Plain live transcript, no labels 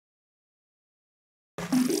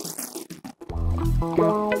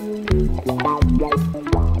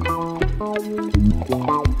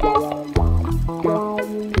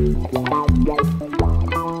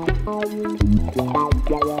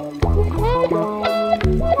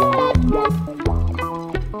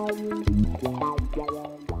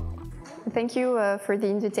Thank you for the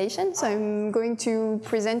invitation. So I'm going to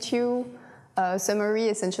present you a summary,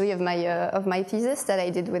 essentially, of my thesis that I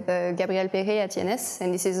did with Gabriel Perret at INS,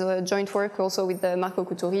 and this is a joint work also with Marco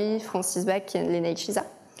Couturi, Francis Beck, and Lena Ichiza.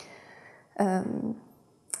 Yeah.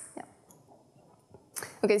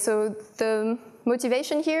 Okay, so the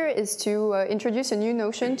motivation here is to introduce a new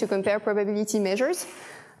notion to compare probability measures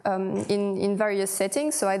in various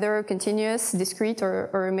settings, so either continuous, discrete,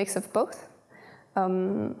 or a mix of both.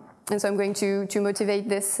 And so I'm going to motivate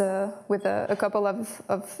this with a couple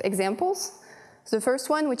of examples. So the first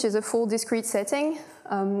one, which is a full discrete setting,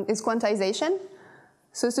 is quantization.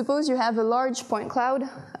 So suppose you have a large point cloud,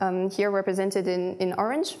 here represented in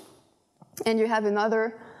orange, and you have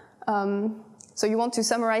another, so you want to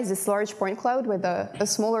summarize this large point cloud with a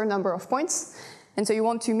smaller number of points. And so you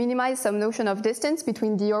want to minimize some notion of distance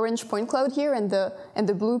between the orange point cloud here and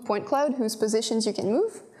the blue point cloud, whose positions you can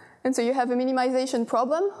move. And so you have a minimization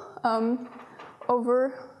problem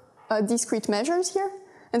over discrete measures here.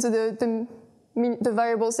 And so the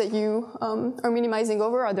variables that you are minimizing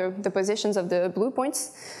over are the positions of the blue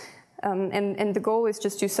points. And the goal is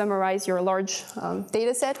just to summarize your large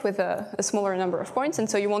data set with a smaller number of points. And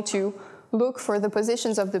so you want to look for the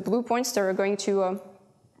positions of the blue points that are going to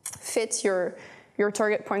fit your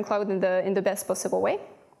target point cloud in the best possible way.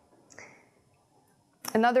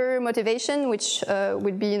 Another motivation, which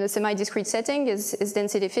would be in a semi-discrete setting, is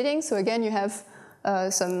density fitting. So again, you have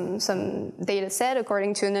some data set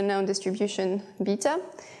according to an unknown distribution beta.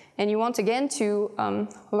 And you want, again, to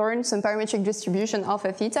learn some parametric distribution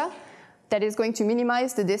alpha theta that is going to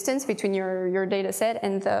minimize the distance between your data set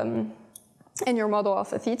and your model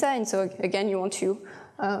alpha theta. And so, again, you want to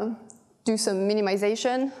do some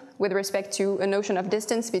minimization with respect to a notion of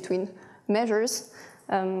distance between measures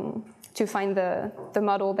to find the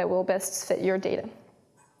model that will best fit your data.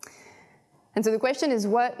 And so the question is,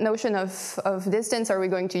 what notion of distance are we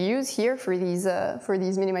going to use here for these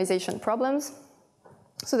minimization problems?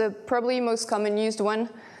 So the probably most common used one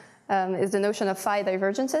is the notion of phi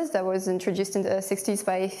divergences that was introduced in the 60s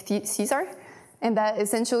by Caesar. And that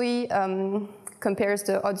essentially compares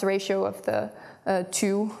the odds ratio of the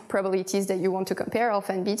two probabilities that you want to compare,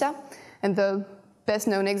 alpha and beta. And the best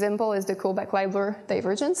known example is the Kullback-Leibler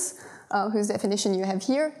divergence, whose definition you have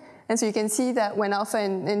here. And so you can see that when alpha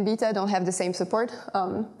and beta don't have the same support,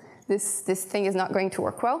 this thing is not going to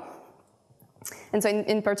work well. And so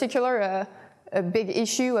in particular, a big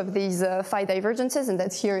issue of these phi divergences, and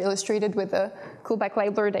that's here illustrated with a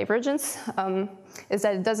Kullback-Leibler divergence, is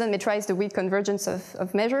that it doesn't metrize the weak convergence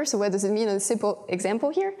of measures. So what does it mean in a simple example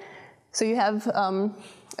here? So you have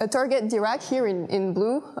a target Dirac here in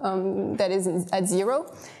blue that is at 0,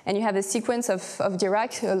 and you have a sequence of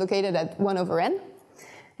Dirac located at 1 over n.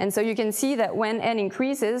 And so you can see that when n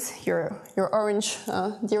increases, your orange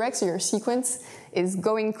Dirac, so your sequence, is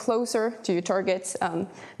going closer to your target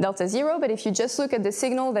delta 0. But if you just look at the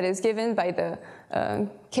signal that is given by the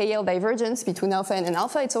KL divergence between alpha n and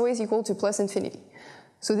alpha, it's always equal to plus infinity.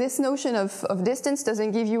 So this notion of distance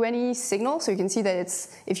doesn't give you any signal. So you can see that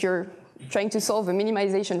if you're trying to solve a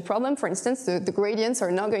minimization problem, for instance, the gradients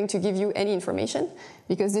are not going to give you any information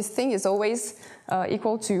because this thing is always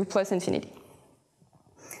equal to plus infinity.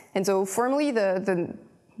 And so formally, the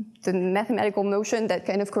mathematical notion that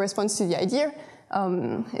kind of corresponds to the idea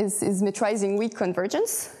is metrizing weak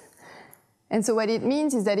convergence. And so what it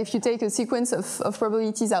means is that if you take a sequence of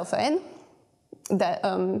probabilities alpha n that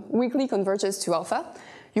weakly converges to alpha,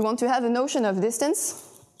 you want to have a notion of distance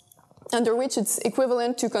under which it's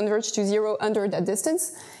equivalent to converge to 0 under that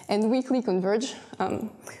distance and weakly converge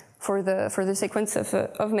for the sequence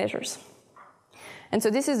of measures. And so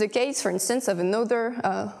this is the case, for instance, of another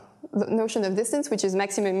notion of distance, which is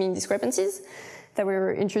maximum mean discrepancies, that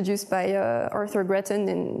were introduced by Arthur Gretton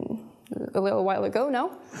a little while ago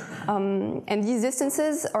now. And these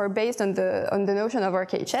distances are based on the notion of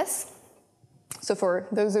RKHS. So for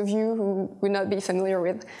those of you who would not be familiar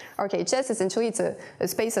with RKHS, essentially it's a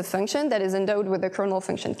space of function that is endowed with a kernel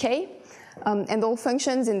function k. And all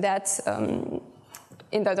functions in that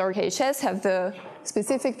RKHS have the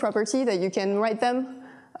specific property that you can write them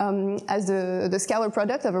as the scalar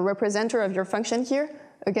product of a representer of your function here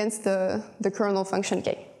against the kernel function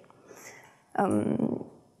k. And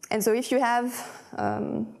so if you have,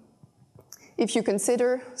 if you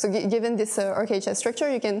consider, so given this RKHS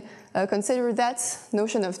structure, you can consider that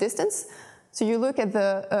notion of distance So you look at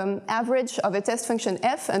the average of a test function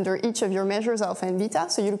f under each of your measures alpha and beta.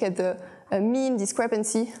 So you look at the mean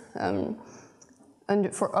discrepancy of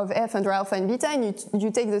f under alpha and beta, and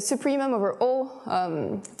you take the supremum over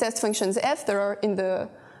all test functions f that are in the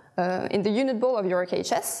unit ball of your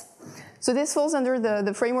KHS. So this falls under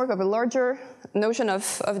the framework of a larger notion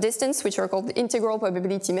of distance, which are called integral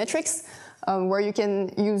probability metrics, where you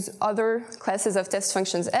can use other classes of test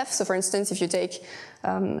functions f. So for instance, if you take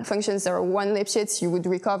functions that are 1 Lipschitz, you would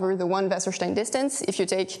recover the 1 Wasserstein distance. If you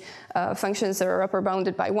take functions that are upper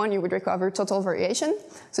bounded by 1, you would recover total variation.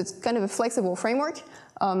 So it's kind of a flexible framework.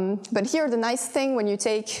 But here, the nice thing when you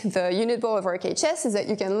take the unit ball of RKHS is that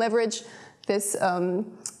you can leverage this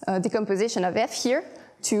decomposition of f here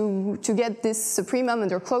to get this supremum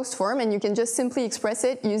under closed form, and you can just simply express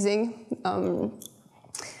it using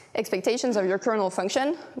expectations of your kernel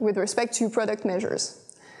function with respect to product measures.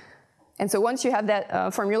 And so once you have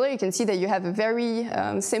that formula, you can see that you have a very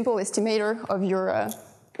simple estimator of your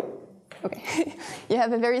you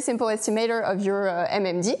have a very simple estimator of your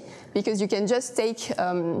MMD, because you can just take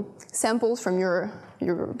samples from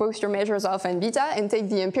both your measures alpha and beta and take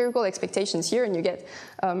the empirical expectations here, and you get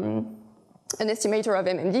an estimator of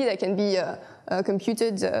MMD that can be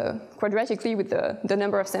computed quadratically with the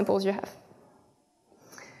number of samples you have.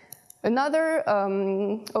 Another,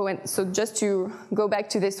 and so just to go back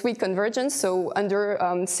to this weak convergence, so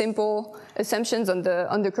under simple assumptions on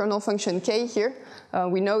the kernel function k here,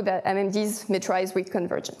 we know that MMDs metrize weak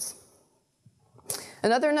convergence.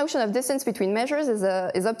 Another notion of distance between measures is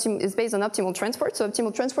based on optimal transport. So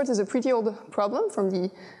optimal transport is a pretty old problem from the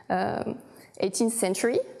 18th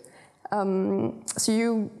century. So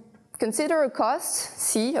you consider a cost,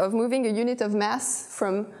 c, of moving a unit of mass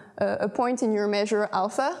from a point in your measure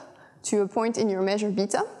alpha to a point in your measure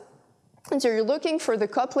beta. And so you're looking for the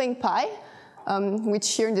coupling pi,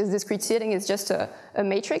 which here in this discrete setting is just a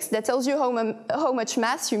matrix that tells you how much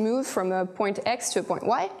mass you move from a point x to a point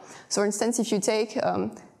y. So for instance, if you take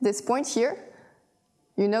this point here,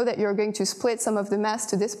 you know that you're going to split some of the mass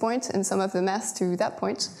to this point and some of the mass to that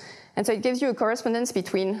point. And so it gives you a correspondence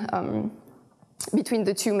between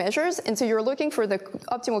the two measures. And so you're looking for the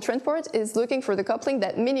optimal transport is looking for the coupling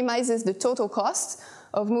that minimizes the total cost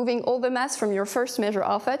of moving all the mass from your first measure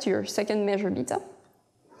alpha to your second measure beta.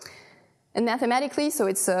 And mathematically, so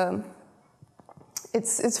it's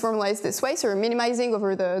formalized this way. So you're minimizing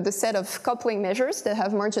over the set of coupling measures that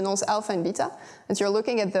have marginals alpha and beta. And so you're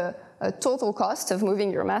looking at the total cost of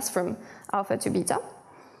moving your mass from alpha to beta.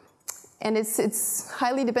 And it's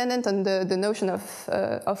highly dependent on the notion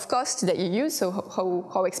of cost that you use, so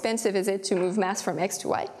how expensive is it to move mass from x to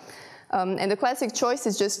y. And the classic choice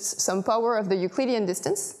is just some power of the Euclidean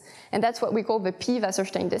distance, and that's what we call the p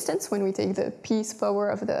Wasserstein distance. When we take the p's power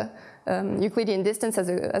of the Euclidean distance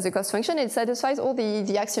as a cost function, it satisfies all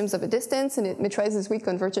the axioms of a distance, and it metrizes weak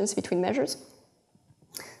convergence between measures.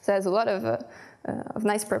 So it has a lot of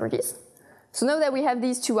nice properties. So now that we have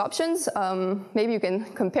these two options, maybe you can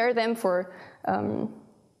compare them for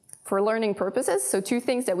learning purposes. So two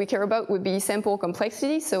things that we care about would be sample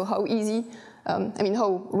complexity, so how easy,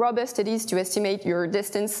 how robust it is to estimate your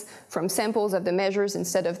distance from samples of the measures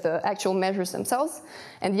instead of the actual measures themselves.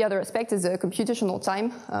 And the other aspect is the computational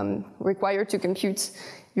time required to compute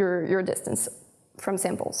your distance from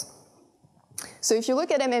samples. So if you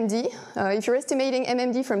look at MMD, if you're estimating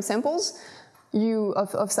MMD from samples,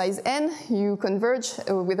 of size n, you converge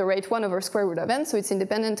with a rate 1 over square root of n, so it's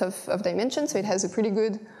independent of dimension, so it has a pretty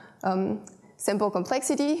good sample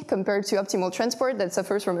complexity compared to optimal transport that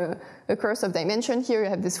suffers from a curse of dimension. Here you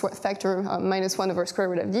have this factor minus 1 over square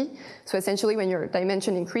root of d. So essentially when your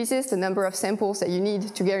dimension increases, the number of samples that you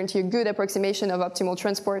need to guarantee a good approximation of optimal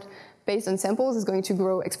transport based on samples is going to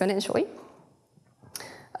grow exponentially.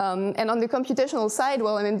 And on the computational side,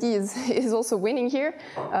 well, MMD is also winning here.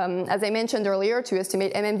 As I mentioned earlier, to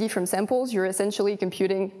estimate MMD from samples, you're essentially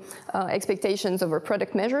computing expectations over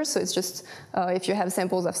product measures. So it's just if you have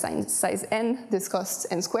samples of size n, this costs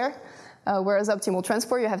n squared. Whereas optimal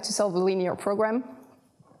transport, you have to solve a linear program.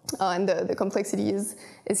 And the complexity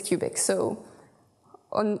is cubic. So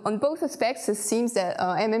on both aspects, it seems that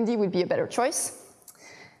MMD would be a better choice.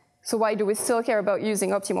 So why do we still care about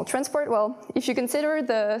using optimal transport? Well, if you consider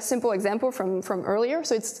the simple example from earlier,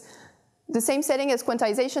 so it's the same setting as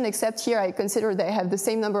quantization, except here I consider they have the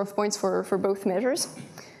same number of points for both measures.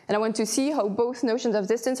 And I want to see how both notions of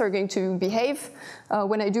distance are going to behave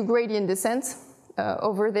when I do gradient descent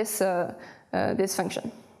over this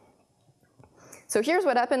function. So here's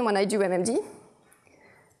what happened when I do MMD.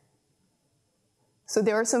 So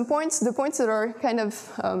there are some points, the points that are kind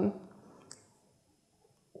of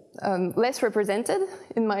less represented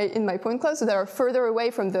in my point clouds, so that are further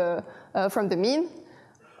away from the mean,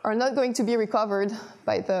 are not going to be recovered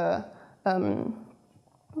by the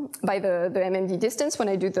MMD distance when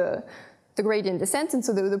I do the gradient descent, and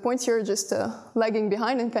so the points here are just lagging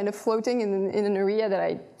behind and kind of floating in an area that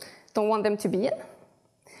I don't want them to be in.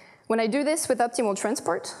 When I do this with optimal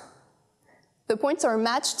transport, the points are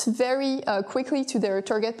matched very quickly to their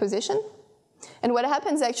target position. And what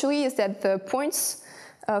happens actually is that the points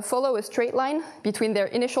follow a straight line between their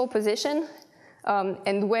initial position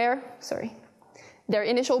their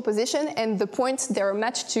initial position and the point they're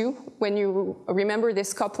matched to when you remember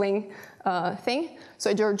this coupling thing.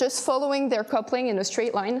 So you're just following their coupling in a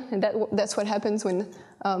straight line, and that's what happens when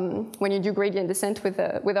you do gradient descent with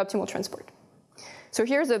optimal transport. So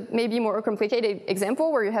here's a maybe more complicated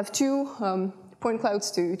example where you have two point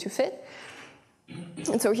clouds to fit.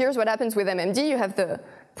 And so here's what happens with MMD. You have the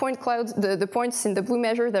point clouds, the points in the blue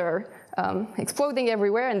measure that are exploding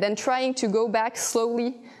everywhere and then trying to go back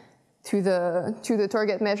slowly to the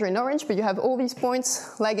target measure in orange, but you have all these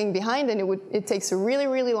points lagging behind, and it takes a really,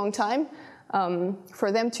 really long time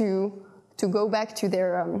for them to go back to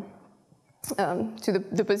their to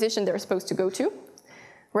the position they're supposed to go to.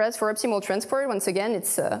 Whereas for optimal transport, once again,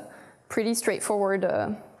 it's pretty straightforward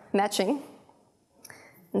matching,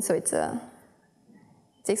 and so it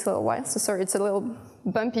takes a little while. So sorry, it's a little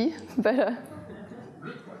bumpy, but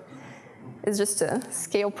it's just a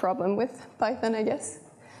scale problem with Python, I guess.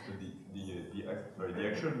 The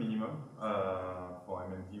actual minimum for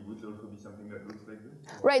MMD would also be something that looks like this?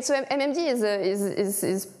 Right, so MMD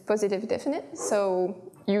is positive definite. So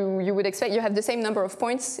you would expect, you have the same number of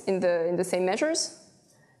points in the same measures,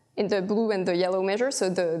 in the blue and the yellow measure. So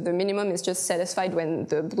the minimum is just satisfied when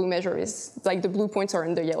the blue measure is, like the blue points are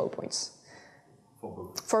in the yellow points. For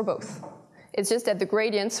both? For both. It's just that the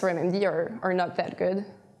gradients for MMD are not that good.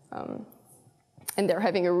 And they're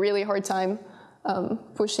having a really hard time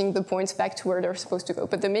pushing the points back to where they're supposed to go.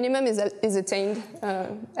 But the minimum is attained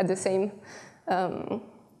at the same,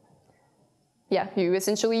 you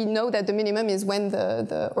essentially know that the minimum is when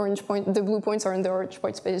the orange point, the blue points are in the orange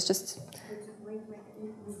points, but it's just... Wait,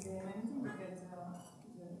 with the MMD, you get an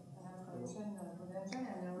correction potential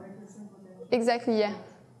and a recursion potential. Exactly, yeah.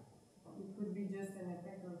 It could be just an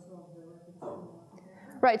effect also of the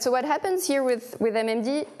recursion. Right, so what happens here with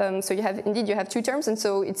MMD, so you have two terms, and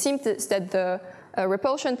so it seems that the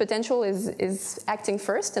repulsion potential is acting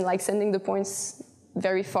first and like sending the points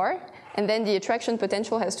very far, and then the attraction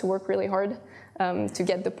potential has to work really hard to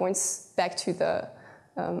get the points back to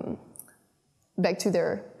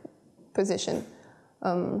their position.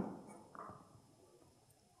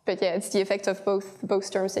 But yeah, it's the effect of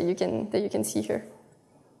both terms that you can see here.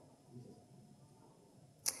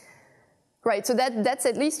 Right, so that's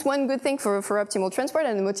at least one good thing for optimal transport,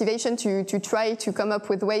 and the motivation to try to come up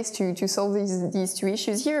with ways to solve these two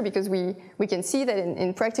issues here, because we can see that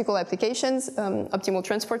in practical applications, optimal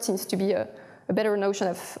transport seems to be a better notion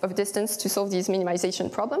of distance to solve these minimization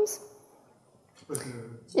problems. But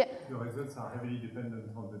the results are heavily dependent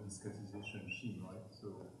on the discretization scheme, right? So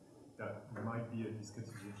that might be a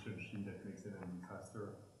discretization scheme that makes it faster.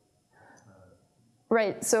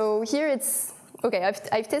 Right, so here it's... Okay,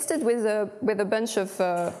 I've tested with a bunch of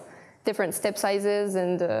different step sizes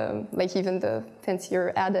and like even the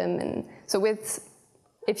fancier Atom, and so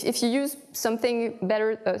if you use something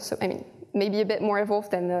better, maybe a bit more evolved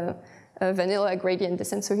than a vanilla gradient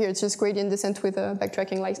descent. So here it's just gradient descent with a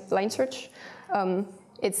backtracking line search.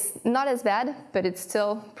 It's not as bad, but it's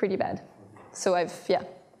still pretty bad. So But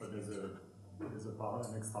there's an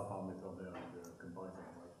extra parameter there in the comparison.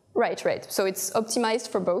 Right. So it's optimized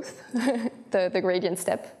for both, the gradient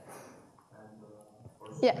step. And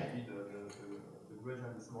maybe the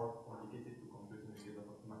gradient is more complicated to compute in the case of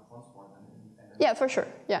optimal transport. Yeah, for sure,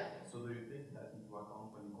 yeah. So do you take that into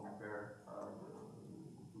account when you compare the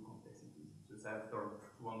two complexities? Just after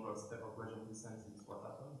 200 step of gradient descent is what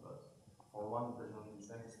happens, but for one gradient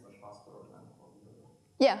descent is much faster than for the other.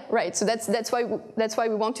 Yeah, right. So that's why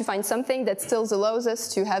we want to find something that still allows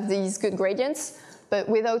us to have these good gradients, but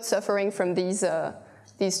without suffering from these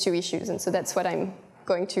two issues. And so that's what I'm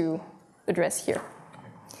going to address here.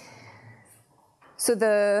 So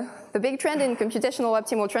the big trend in computational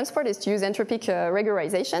optimal transport is to use entropic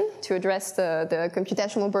regularization to address the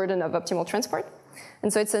computational burden of optimal transport.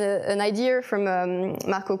 And so it's an idea from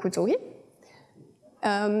Marco Couturi.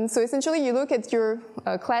 So essentially you look at your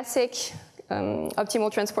classic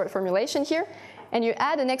optimal transport formulation here, and you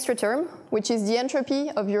add an extra term, which is the entropy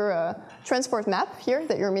of your transport map here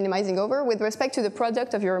that you're minimizing over with respect to the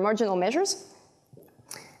product of your marginal measures.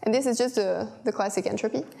 And this is just the classic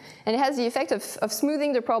entropy. And it has the effect of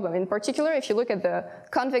smoothing the problem. In particular, if you look at the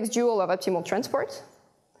convex dual of optimal transport.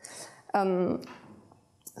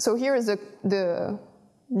 So here is the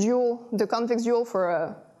convex dual for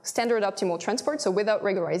a standard optimal transport, so without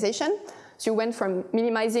regularization. So you went from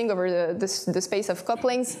minimizing over the space of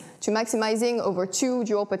couplings to maximizing over two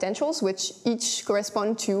dual potentials, which each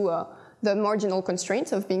correspond to the marginal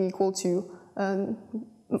constraint of being equal to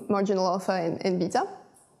marginal alpha and beta.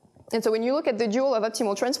 And so when you look at the dual of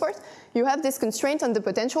optimal transport, you have this constraint on the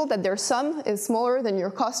potential that their sum is smaller than your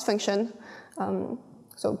cost function.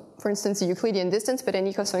 So for instance, the Euclidean distance, but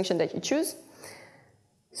any cost function that you choose.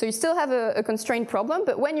 So you still have a constraint problem,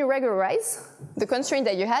 but when you regularize, the constraint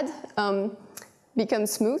that you had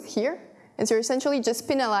becomes smooth here. And so you're essentially just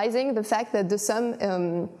penalizing the fact that the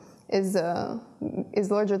sum is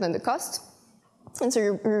larger than the cost. And so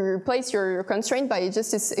you replace your constraint by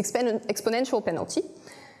just this exponential penalty.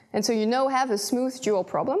 And so you now have a smooth dual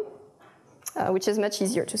problem, which is much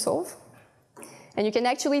easier to solve. And you can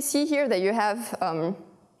actually see here that you have,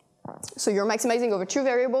 so you're maximizing over two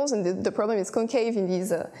variables, and the problem is concave in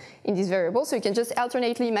these variables. So you can just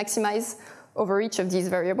alternately maximize over each of these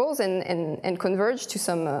variables and converge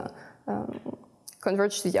to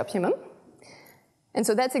converge to the optimum. And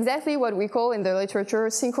so that's exactly what we call in the literature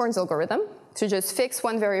Sinkhorn's algorithm, to just fix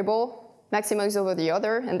one variable, maximize over the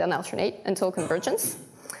other, and then alternate until convergence.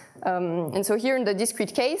 And so here in the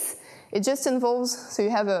discrete case, it just involves, so you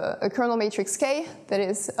have a kernel matrix K that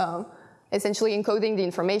is essentially encoding the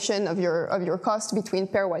information of your cost between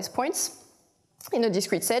pairwise points in a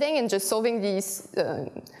discrete setting, and just solving these,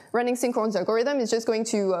 running Sinkhorn's algorithm is just going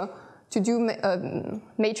to do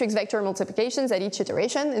matrix vector multiplications at each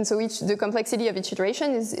iteration, and so the complexity of each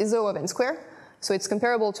iteration is O of n squared, so it's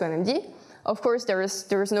comparable to MMD. Of course, there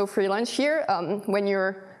is no free lunch here. When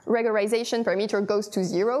your regularization parameter goes to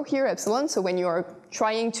 0 here, epsilon, so when you are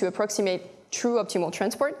trying to approximate true optimal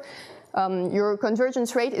transport, your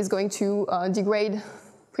convergence rate is going to degrade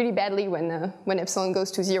pretty badly when epsilon goes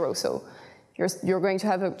to 0. So you're going to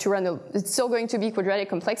have to run it's still going to be quadratic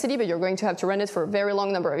complexity, but you're going to have to run it for a very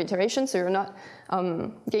long number of iterations, so you're not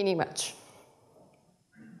gaining much.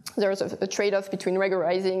 There's a trade-off between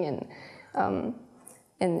regularizing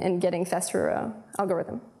and getting faster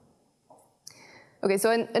algorithm. Okay,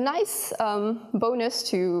 so a nice bonus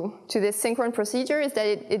to this Sinkhorn procedure is that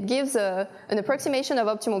it gives an approximation of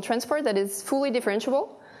optimal transport that is fully differentiable.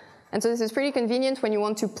 And so this is pretty convenient when you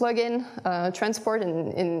want to plug in transport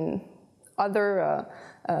in other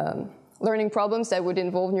learning problems that would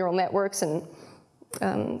involve neural networks. And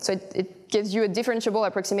so it gives you a differentiable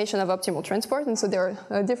approximation of optimal transport. And so there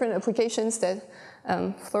are different applications that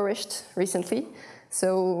flourished recently.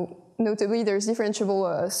 So notably, there's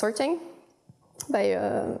differentiable sorting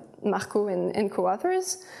by Marco and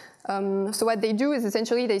co-authors. So what they do is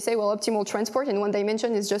essentially they say, well, optimal transport in one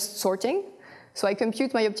dimension is just sorting. So I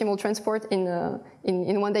compute my optimal transport in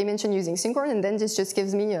one dimension using Sinkhorn, and then this just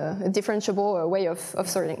gives me a differentiable way of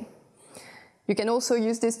sorting. You can also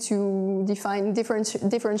use this to define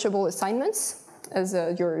differentiable assignments, as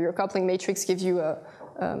your coupling matrix gives you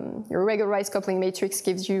your regularized coupling matrix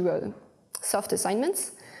gives you soft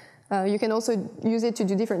assignments. You can also use it to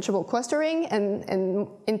do differentiable clustering, and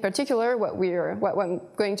in particular, what I'm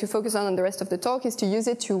going to focus on the rest of the talk is to use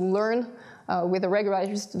it to learn with a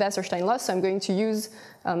regularized Wasserstein loss. So I'm going to use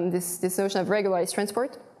this notion of regularized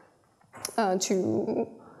transport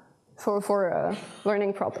for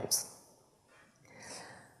learning problems.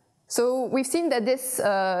 So we've seen that this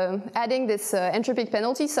adding this entropic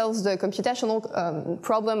penalty solves the computational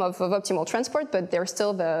problem of optimal transport, but there's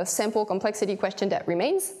still the sample complexity question that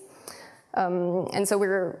remains. And so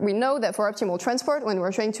we know that for optimal transport, when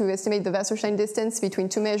we're trying to estimate the Wasserstein distance between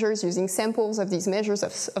two measures using samples of these measures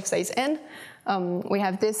of size n, we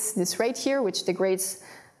have this rate here, which degrades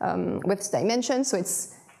with dimension. So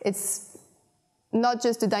it's not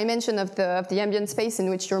just the dimension of the ambient space in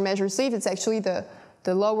which your measures live, it's actually the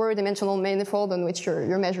lower dimensional manifold on which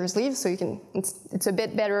your measures live. So it's a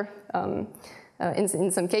bit better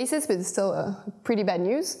in some cases, but it's still pretty bad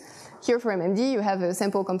news. Here for MMD, you have a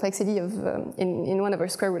sample complexity of in 1 over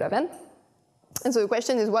square root of n. And so the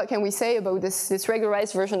question is, what can we say about this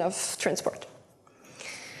regularized version of transport?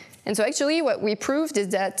 And so actually what we proved is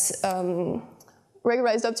that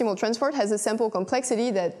regularized optimal transport has a sample complexity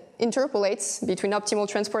that interpolates between optimal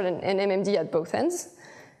transport and MMD at both ends.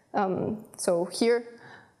 So here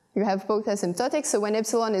you have both asymptotic. So when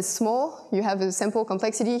epsilon is small, you have a sample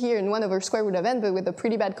complexity here in 1 over square root of n, but with a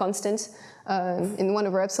pretty bad constant in 1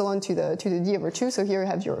 over epsilon to the d over 2. So here you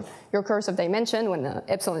have your curves of dimension when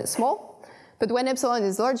epsilon is small. But when epsilon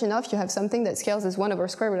is large enough, you have something that scales as 1 over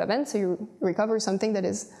square root of n, so you recover something that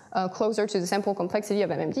is closer to the sample complexity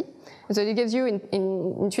of MMD. And so it gives you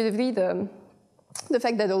intuitively the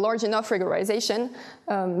fact that a large enough regularization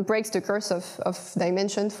breaks the curse of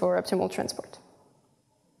dimension for optimal transport.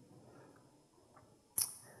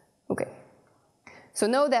 Okay. So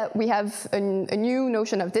now that we have a new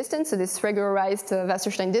notion of distance, so this regularized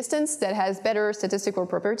Wasserstein distance that has better statistical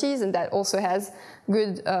properties and that also has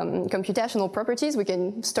good computational properties, we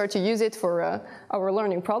can start to use it for our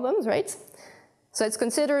learning problems, right? So let's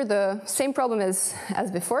consider the same problem as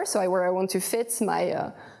before, so where I want to fit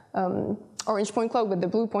my orange point cloud with the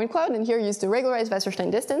blue point cloud, and here use the regularized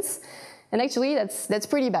Wasserstein distance. And actually, that's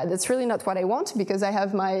pretty bad. That's really not what I want, because I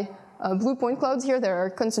have my blue point clouds here that are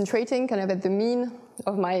concentrating kind of at the mean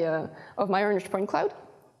of my orange point cloud.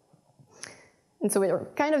 And so we're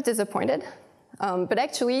kind of disappointed. But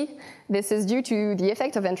actually, this is due to the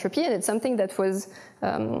effect of entropy, and it's something that was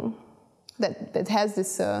that has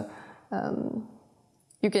this.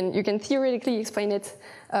 You can theoretically explain it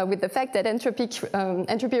with the fact that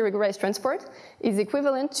entropy regularized transport is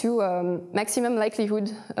equivalent to maximum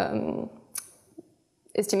likelihood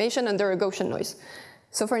estimation under a Gaussian noise.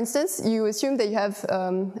 So for instance, you assume that you have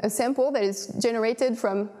a sample that is generated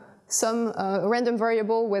from some random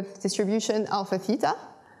variable with distribution alpha theta,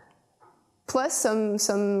 plus some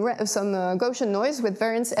Gaussian noise with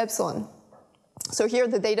variance epsilon. So here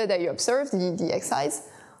the data that you observe, the xi's,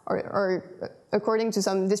 are according to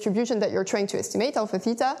some distribution that you're trying to estimate, alpha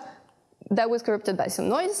theta, that was corrupted by some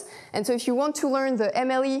noise. And so if you want to learn the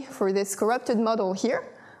MLE for this corrupted model here,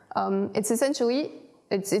 it's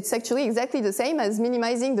actually exactly the same as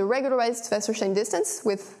minimizing the regularized Wasserstein distance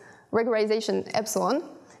with regularization epsilon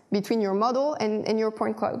between your model and your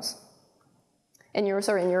point clouds. And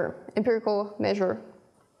your empirical measure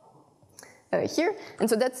here. And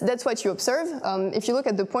so that's what you observe. If you look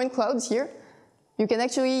at the point clouds here, you can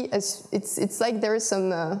actually, it's like there is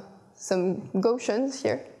some Gaussians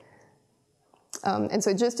here. And so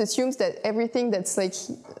it just assumes that everything that's like,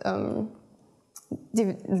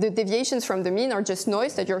 the deviations from the mean are just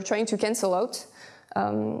noise that you're trying to cancel out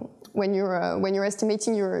when you're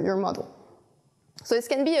estimating your model. So this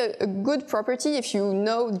can be a good property if you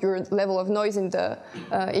know your level of noise in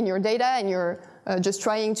your data and you're just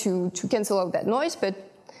trying to cancel out that noise, but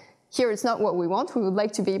here it's not what we want. We would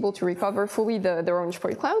like to be able to recover fully the orange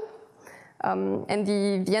point cloud. And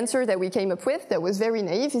the answer that we came up with that was very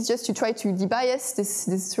naive is just to try to debias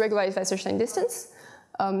this regularized Wasserstein distance,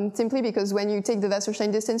 simply because when you take the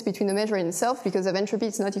Wasserstein distance between the measure and itself, because of entropy,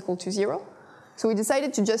 it's not equal to 0. So we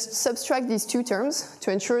decided to just subtract these two terms to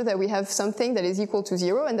ensure that we have something that is equal to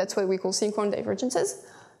 0, and that's what we call Sinkhorn divergences.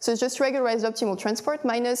 So it's just regularized optimal transport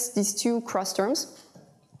minus these two cross terms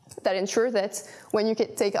that ensure that when you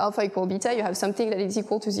take alpha equal beta, you have something that is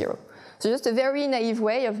equal to 0. So just a very naive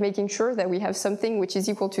way of making sure that we have something which is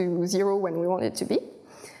equal to 0 when we want it to be.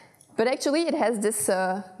 But actually, it has this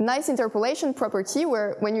nice interpolation property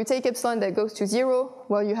where when you take epsilon that goes to 0,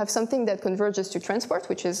 well, you have something that converges to transport,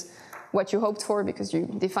 which is what you hoped for because you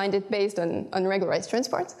defined it based on regularized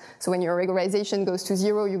transport. So when your regularization goes to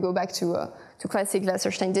 0, you go back to classic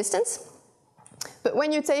Wasserstein distance. But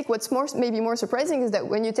when you take, what's maybe more surprising is that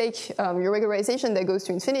when you take your regularization that goes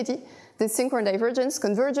to infinity, this Sinkhorn divergence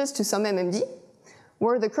converges to some MMD,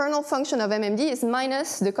 where the kernel function of MMD is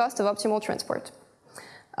minus the cost of optimal transport.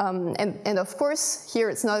 And of course, here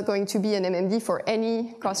it's not going to be an MMD for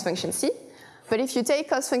any cost function C. But if you take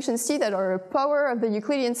cost functions C that are a power of the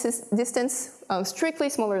Euclidean distance strictly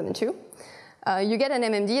smaller than 2, you get an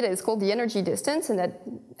MMD that is called the energy distance, and that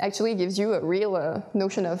actually gives you a real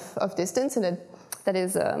notion of distance, and that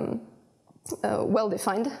is a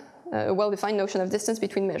well-defined notion of distance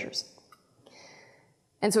between measures.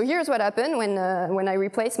 And so here's what happened when I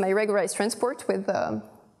replace my regularized transport with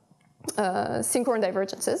Sinkhorn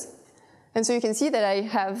divergences. And so you can see that I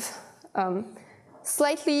have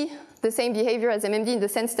slightly the same behavior as MMD in the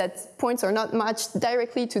sense that points are not matched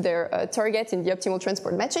directly to their target in the optimal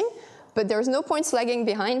transport matching, but there's no points lagging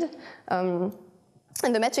behind. And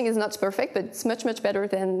the matching is not perfect, but it's much, much better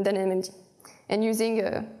than MMD. And using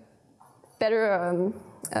better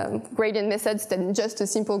gradient methods than just a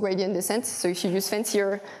simple gradient descent. So if you use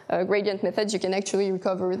fancier gradient methods, you can actually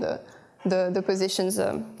recover the positions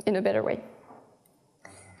in a better way.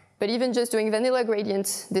 But even just doing vanilla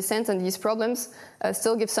gradient descent on these problems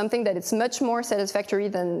still gives something that is much more satisfactory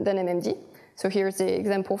than MMD. So here's the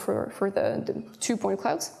example for the 2-point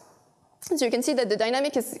clouds. So you can see that the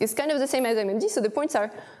dynamic is kind of the same as MMD. So the points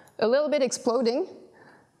are a little bit exploding,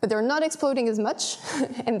 but they're not exploding as much,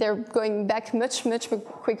 and they're going back much, much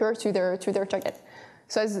quicker to their target.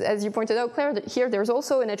 So as you pointed out, Claire, here there's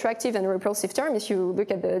also an attractive and a repulsive term if you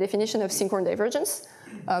look at the definition of Sinkhorn divergence.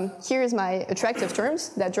 Here is my attractive terms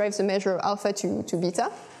that drives the measure alpha to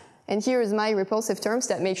beta. And here is my repulsive terms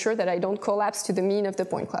that make sure that I don't collapse to the mean of the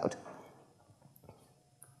point cloud.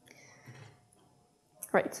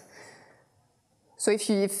 Right. So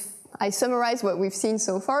if I summarize what we've seen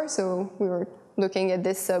so far, so we were looking at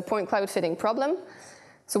this point cloud fitting problem.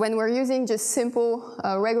 So when we're using just simple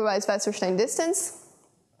regularized Wasserstein distance,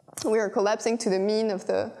 we are collapsing to the mean of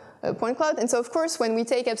the point cloud. And so of course, when we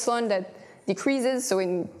take epsilon that decreases, so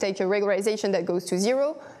when we take a regularization that goes to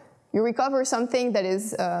 0, you recover something that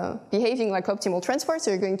is behaving like optimal transport,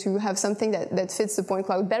 so you're going to have something that fits the point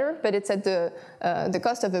cloud better, but it's at the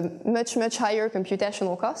cost of a much, much higher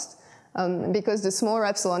computational cost. Because the smaller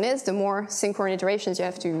epsilon is, the more Sinkhorn iterations you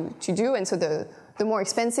have to do, and so the more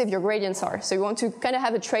expensive your gradients are. So you want to kind of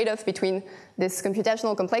have a trade-off between this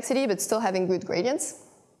computational complexity, but still having good gradients.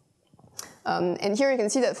 And here you can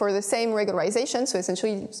see that for the same regularization, so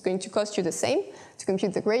essentially it's going to cost you the same to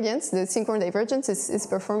compute the gradients, the Sinkhorn divergence is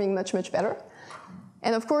performing much, much better.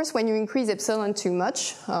 And of course, when you increase epsilon too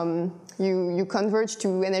much, you converge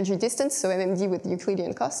to energy distance, so MMD with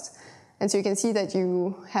Euclidean cost. And so you can see that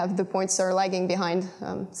you have the points that are lagging behind,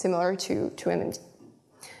 similar to MMD.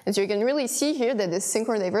 And so you can really see here that this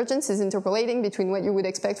Sinkhorn divergence is interpolating between what you would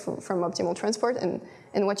expect from optimal transport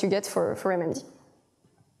and what you get for MMD.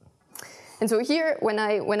 And so here, when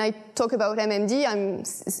I talk about MMD,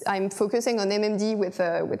 I'm focusing on MMD with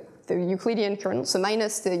the Euclidean kernel, so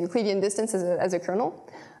minus the Euclidean distance as a kernel.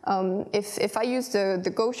 If I use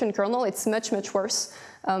the Gaussian kernel, it's much, much worse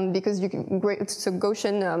because you can, so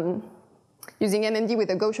Gaussian, using MMD with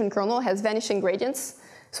a Gaussian kernel has vanishing gradients.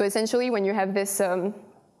 So essentially, when you have this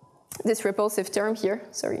this repulsive term here,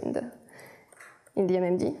 sorry, in the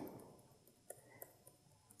MMD,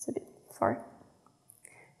 it's a bit far,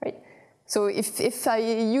 right? So if I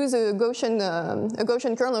use a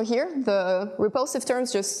Gaussian kernel here, the repulsive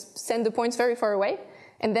terms just send the points very far away,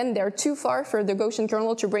 and then they're too far for the Gaussian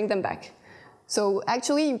kernel to bring them back. So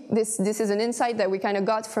actually, this is an insight that we kind of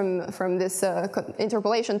got from this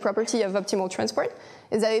interpolation property of optimal transport,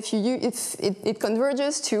 is that if it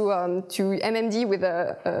converges to MMD with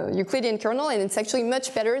a Euclidean kernel, and it's actually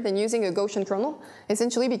much better than using a Gaussian kernel,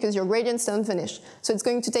 essentially because your gradients don't vanish. So it's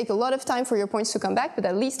going to take a lot of time for your points to come back, but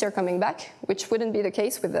at least they're coming back, which wouldn't be the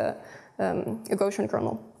case with a Gaussian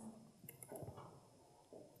kernel.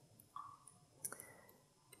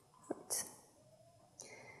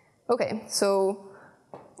 Okay, so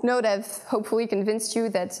note I've hopefully convinced you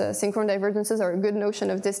that Sinkhorn divergences are a good notion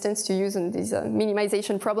of distance to use in these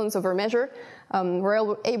minimization problems over measure.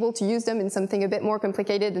 We're able to use them in something a bit more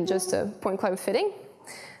complicated than just point cloud fitting.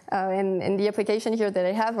 And the application here that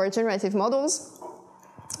I have are generative models.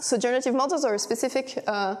 So generative models are a specific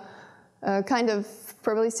kind of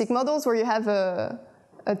probabilistic models where you have a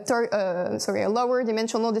lower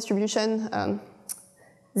dimensional distribution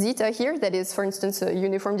zeta here, that is, for instance, a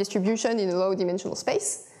uniform distribution in a low dimensional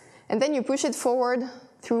space. And then you push it forward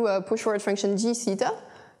through a push forward function g theta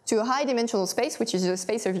to a high dimensional space, which is the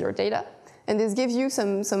space of your data. And this gives you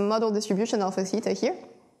some model distribution alpha theta here.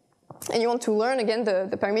 And you want to learn, again,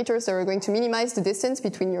 the parameters that are going to minimize the distance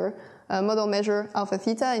between your model measure alpha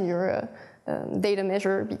theta and your data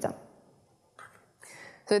measure beta.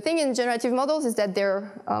 So the thing in generative models is that they're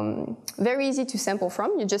very easy to sample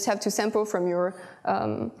from. You just have to sample from your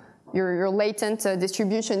latent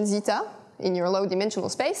distribution zeta in your low dimensional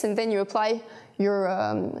space, and then you apply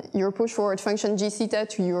your push forward function g theta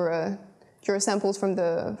to your samples from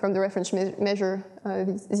the reference measure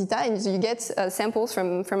zeta, and you get samples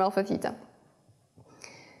from alpha theta.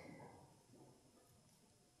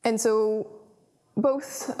 And so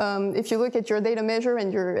both, if you look at your data measure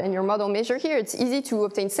and your model measure here, it's easy to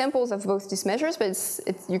obtain samples of both these measures, but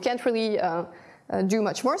you can't really do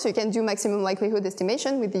much more. So you can't do maximum likelihood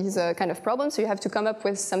estimation with these kind of problems. So you have to come up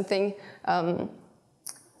with something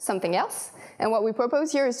else. And what we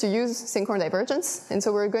propose here is to use Sinkhorn divergence. And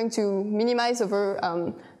so we're going to minimize over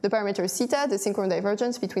the parameter theta, the Sinkhorn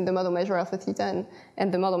divergence between the model measure alpha theta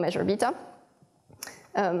and the model measure beta.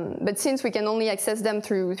 But since we can only access them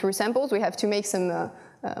through samples, we have to make some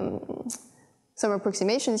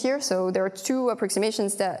approximations here. So there are two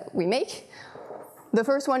approximations that we make. The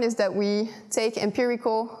first one is that we take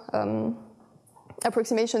empirical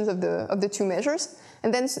approximations of the two measures,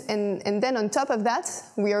 and then on top of that,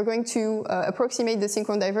 we are going to approximate the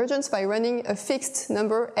Sinkhorn divergence by running a fixed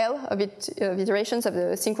number L of iterations of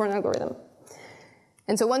the Sinkhorn algorithm.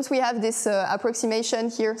 And so once we have this approximation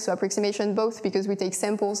here, so approximation both because we take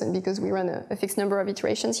samples and because we run a fixed number of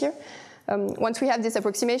iterations here, once we have this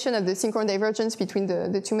approximation of the Sinkhorn divergence between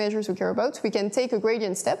the two measures we care about, we can take a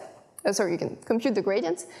gradient step. You can compute the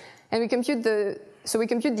gradient, and we compute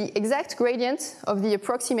the exact gradient of the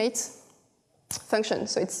approximate function.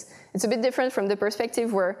 So it's a bit different from the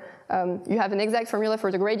perspective where you have an exact formula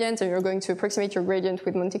for the gradient and you're going to approximate your gradient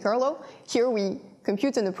with Monte Carlo. Here we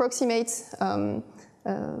compute an approximation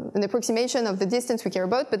of the distance we care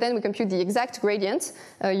about, but then we compute the exact gradient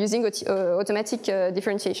using automatic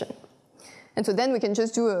differentiation. And so then we can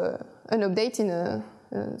just do an update in a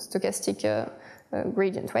stochastic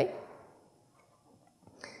gradient way.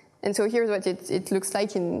 And so here's what it looks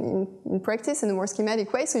like in practice in a more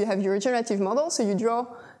schematic way. So you have your generative model. So you draw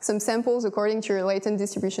some samples according to your latent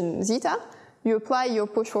distribution zeta. You apply your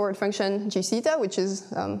push-forward function g theta, which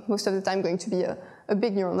is most of the time going to be a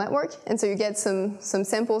big neural network. And so you get some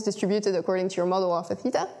samples distributed according to your model alpha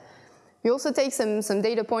theta. You also take some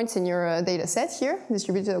data points in your data set here,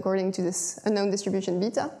 distributed according to this unknown distribution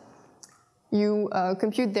beta. You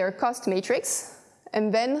compute their cost matrix,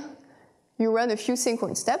 and then you run a few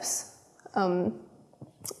Sinkhorn steps, and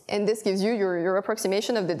this gives you your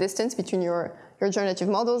approximation of the distance between your generative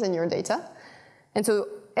models and your data. And so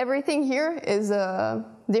everything here is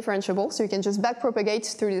differentiable, so you can just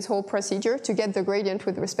backpropagate through this whole procedure to get the gradient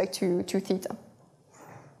with respect to theta.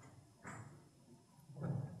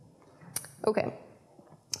 Okay,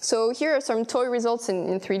 so here are some toy results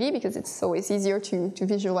in 3D because it's always easier to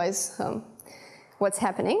visualize what's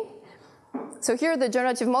happening. So here the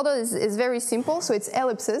generative model is very simple, so it's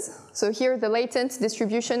ellipses. So here the latent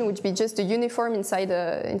distribution would be just a uniform inside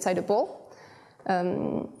a ball,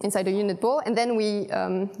 inside a unit ball, and then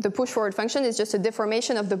the push-forward function is just a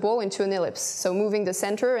deformation of the ball into an ellipse. So moving the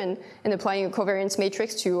center and applying a covariance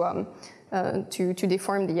matrix to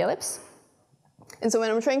deform the ellipse. And so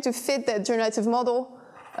when I'm trying to fit that generative model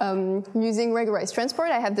using regularized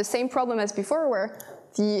transport, I have the same problem as before, where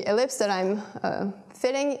the ellipse that I'm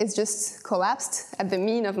fitting is just collapsed at the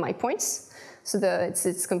mean of my points, so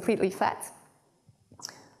it's completely flat.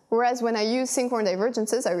 Whereas when I use Sinkhorn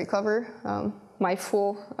divergences, I recover my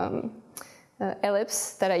full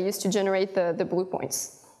ellipse that I used to generate the blue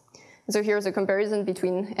points. So here's a comparison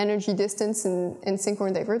between energy distance and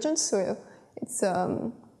Sinkhorn divergence. So it's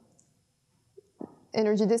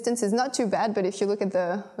energy distance is not too bad, but if you look at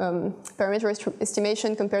the parameter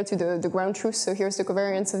estimation compared to the ground truth, so here's the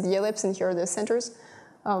covariance of the ellipse and here are the centers,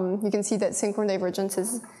 you can see that Sinkhorn divergence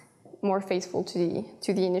is more faithful to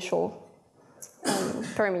the initial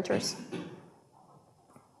parameters.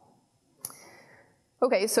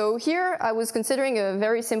 Okay, so here I was considering a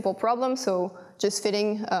very simple problem, so just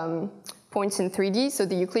fitting points in 3D, so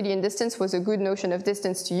the Euclidean distance was a good notion of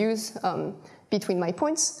distance to use between my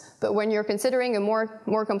points. But when you're considering a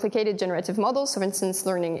more complicated generative model, so for instance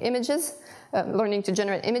learning to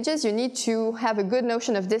generate images, you need to have a good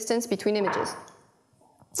notion of distance between images.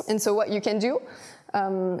 And so what you can do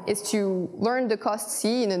is to learn the cost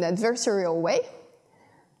C in an adversarial way.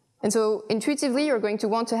 And so intuitively, you're going to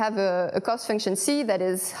want to have a cost function C that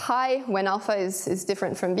is high when alpha is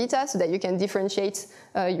different from beta, so that you can differentiate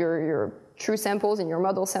your true samples and your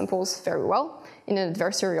model samples very well in an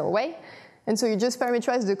adversarial way. And so you just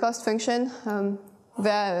parameterize the cost function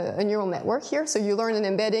via a neural network here. So you learn an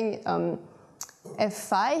embedding f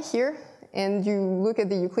phi here, and you look at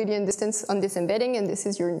the Euclidean distance on this embedding, and this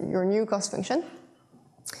is your new cost function.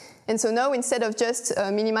 And so now, instead of just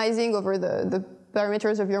minimizing over the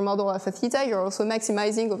parameters of your model alpha theta, you're also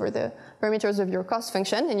maximizing over the parameters of your cost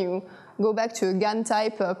function, and you go back to a GAN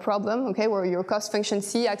type problem, okay, where your cost function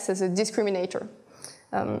C acts as a discriminator.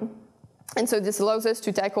 And so this allows us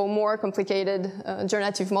to tackle more complicated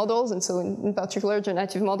generative models, and so in particular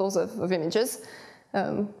generative models of images,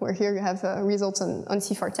 where here you have results on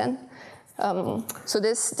CIFAR 10. So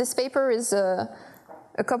this paper is a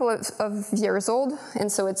couple of years old, and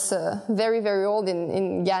so it's very, very old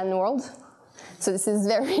in GAN world. So this is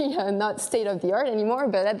very not state of the art anymore,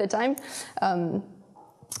 but at the time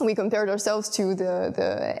we compared ourselves to the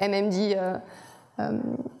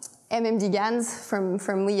MMD GANs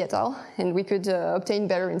from Lee et al., and we could obtain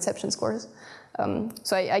better inception scores.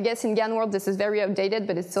 So I guess in GAN world this is very outdated,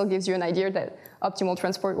 but it still gives you an idea that optimal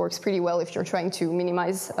transport works pretty well if you're trying to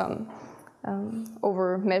minimize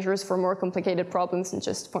over measures for more complicated problems than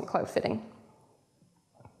just point cloud fitting.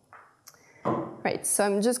 Right, so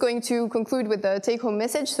I'm just going to conclude with the take-home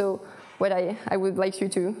message. So what I would like you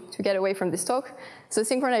to get away from this talk. So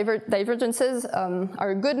Sinkhorn divergences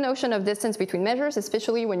are a good notion of distance between measures,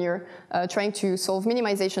 especially when you're trying to solve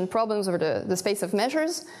minimization problems over the space of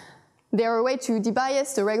measures. They are a way to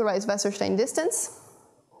debias the regularized Wasserstein distance.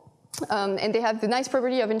 And they have the nice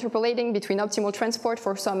property of interpolating between optimal transport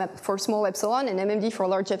for small epsilon and MMD for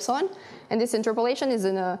large epsilon. And this interpolation is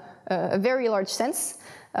in a very large sense.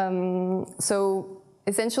 So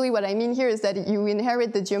essentially what I mean here is that you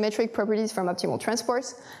inherit the geometric properties from optimal transport,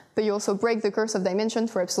 but you also break the curse of dimension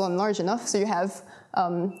for epsilon large enough. So you have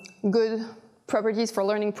good properties for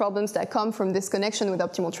learning problems that come from this connection with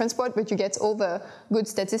optimal transport, but you get all the good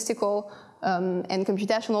statistical and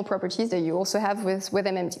computational properties that you also have with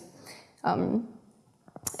MMD. And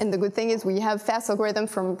the good thing is we have fast algorithm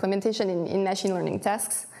for implementation in machine learning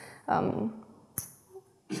tasks.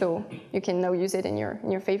 So you can now use it in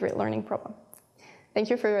your favorite learning problem. Thank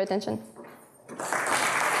you for your attention.